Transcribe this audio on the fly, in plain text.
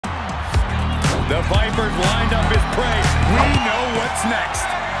The Viper's lined up his prey. We know what's next.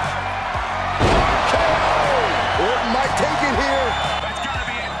 Orton might take it here. That's gotta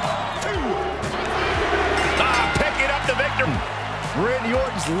be it. Picking up the victory. Randy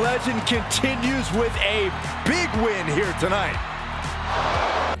Orton's legend continues with a big win here tonight.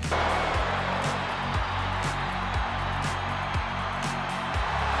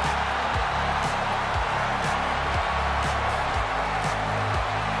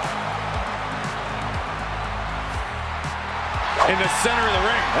 In the center of the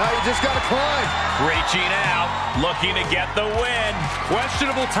ring. Now you just gotta climb. Reaching out, looking to get the win.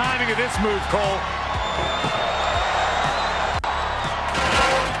 Questionable timing of this move, Cole.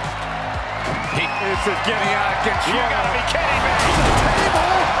 This is getting out of control. You gotta be kidding me.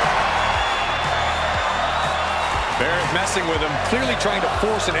 Table. Barrett messing with him, clearly trying to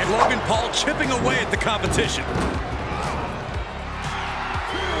force it. And Logan Paul chipping away at the competition.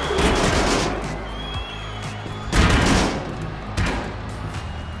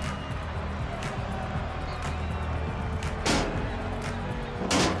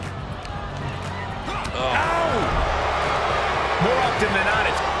 Than not,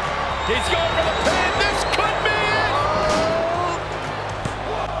 he's going for the pin. This could be it.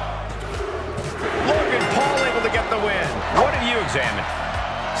 Logan Paul able to get the win. What have you examined?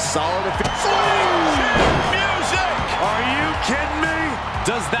 Solid music. Are you kidding me?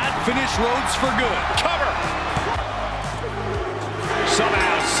 Does that finish Rhodes for good? Cover.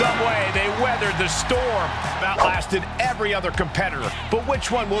 Somehow, some way, they weathered the storm. Outlasted every other competitor. But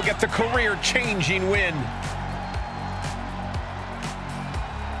which one will get the career-changing win?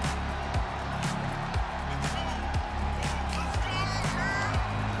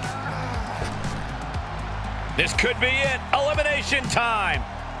 This could be it. Elimination time.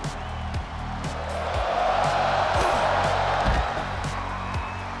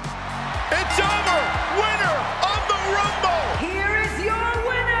 It's over. Winner of the Rumble. Here is your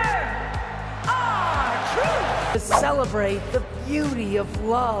winner, R-Truth. To celebrate the beauty of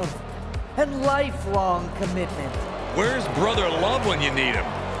love and lifelong commitment. Where's Brother Love when you need him?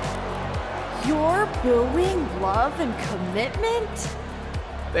 You're booing love and commitment?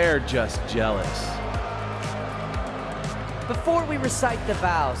 They're just jealous. Before we recite the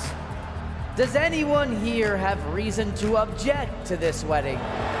vows, does anyone here have reason to object to this wedding?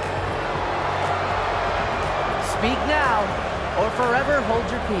 Speak now, or forever hold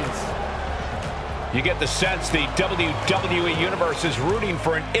your peace. You get the sense the WWE Universe is rooting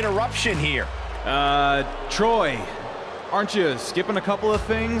for an interruption here. Troy, aren't you skipping a couple of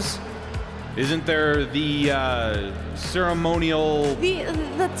things? Isn't there the, ceremonial...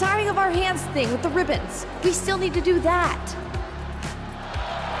 The tying of our hands thing with the ribbons. We still need to do that.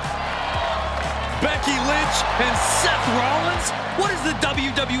 Becky Lynch and Seth Rollins? What is the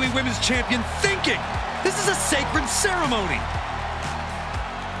WWE Women's Champion thinking? This is a sacred ceremony.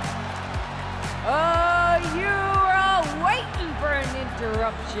 You were all waiting for an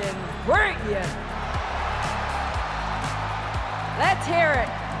interruption, weren't you? Let's hear it.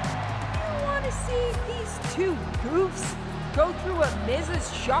 See these two goofs go through a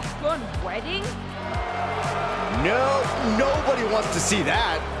Mrs. Shotgun wedding? No, nobody wants to see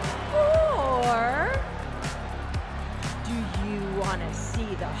that. Or do you want to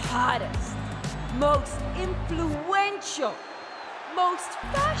see the hottest, most influential, most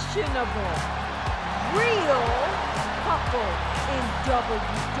fashionable, real couple in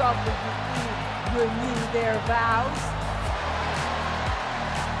WWE renew their vows?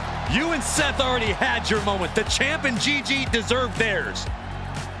 You and Seth already had your moment. The champ and Gigi deserve theirs.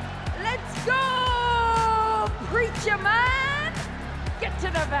 Let's go, preacher man! Get to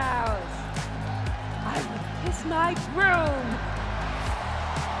the vows. I would kiss my groom.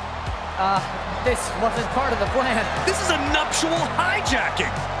 This wasn't part of the plan. This is a nuptial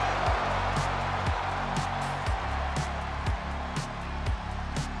hijacking.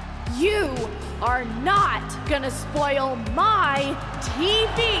 You are not gonna spoil my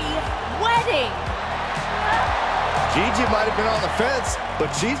TV wedding. Gigi might have been on the fence,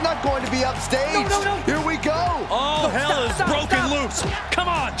 but she's not going to be upstage. No. Here we go. All hell is broken loose. Come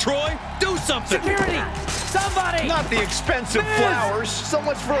on, Troy. Do something. Security! Somebody! Not the expensive flowers. So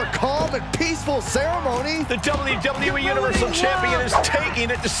much for a calm and peaceful ceremony. The WWE Universal Champion is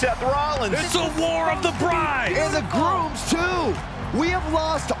taking it to Seth Rollins. It's a war of the brides. And the grooms, too. We have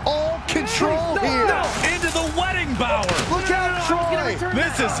lost all control here. Into the wedding bower. Look out, Troy.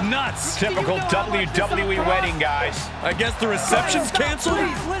 This is nuts. Typical WWE wedding, guys. I guess the reception's canceled?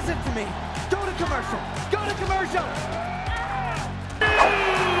 Please listen to me. Go to commercial. Go to commercial.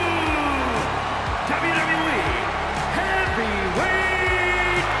 WWE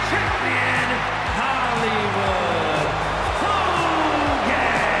Heavyweight Champion,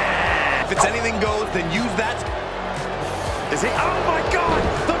 it's anything goes, then use that. Is he? Oh my God!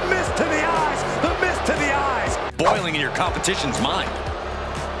 The mist to the eyes! The mist to the eyes! Boiling in your competition's mind.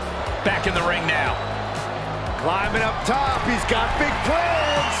 Back in the ring now. Climbing up top, he's got big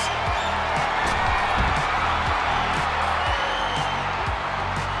plans!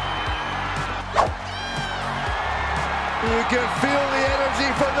 You can feel the energy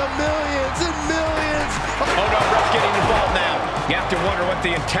from the millions and millions. Oh no, ref getting involved now. You have to wonder what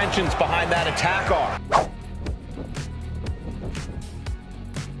the intentions behind that attack are.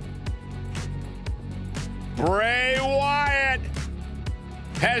 Bray Wyatt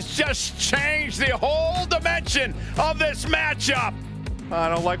has just changed the whole dimension of this matchup. I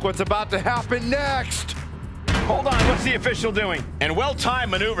don't like what's about to happen next. Hold on, what's the official doing? And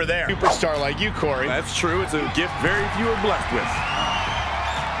well-timed maneuver there. Superstar like you, Corey. That's true. It's a gift very few are blessed with.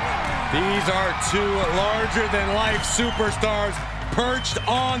 These are two larger-than-life superstars perched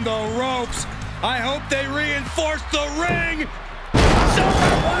on the ropes. I hope they reinforce the ring.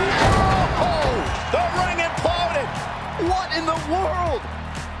 Oh, the ring imploded. What in the world?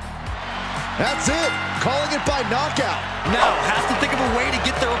 That's it. Calling it by knockout. Now has to think of a way to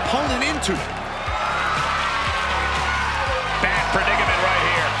get their opponent into it. Bad predicament right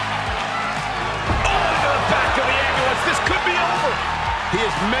here. Oh, into the back of the ambulance. This could be over. He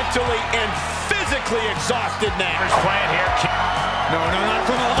is mentally and physically exhausted now. He's playing here. No, not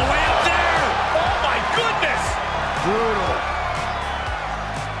from all the way up there. Oh, my goodness. Brutal.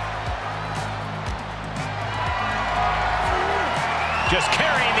 Just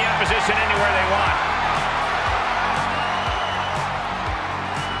carrying the opposition anywhere they want.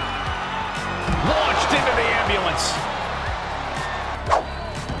 Launched into the ambulance.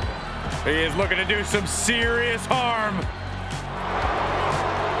 He is looking to do some serious harm.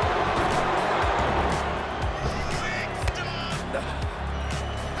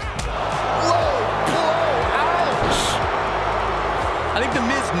 I think the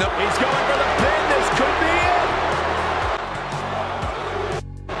Miz, no. He's going for the pin. This could be it.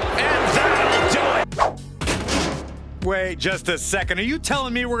 And that'll do it. Wait just a second. Are you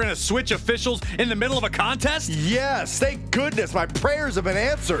telling me we're going to switch officials in the middle of a contest? Yes, thank goodness my prayers have been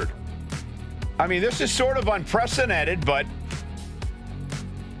answered. I mean, this is sort of unprecedented, but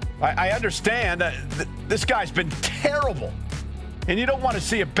I understand. This guy's been terrible. And you don't want to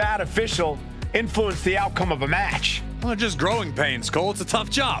see a bad official influence the outcome of a match. Well, just growing pains, Cole. It's a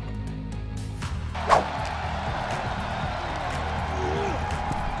tough job.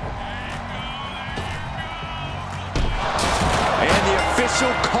 And the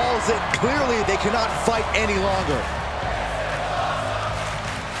official calls it. Clearly, they cannot fight any longer.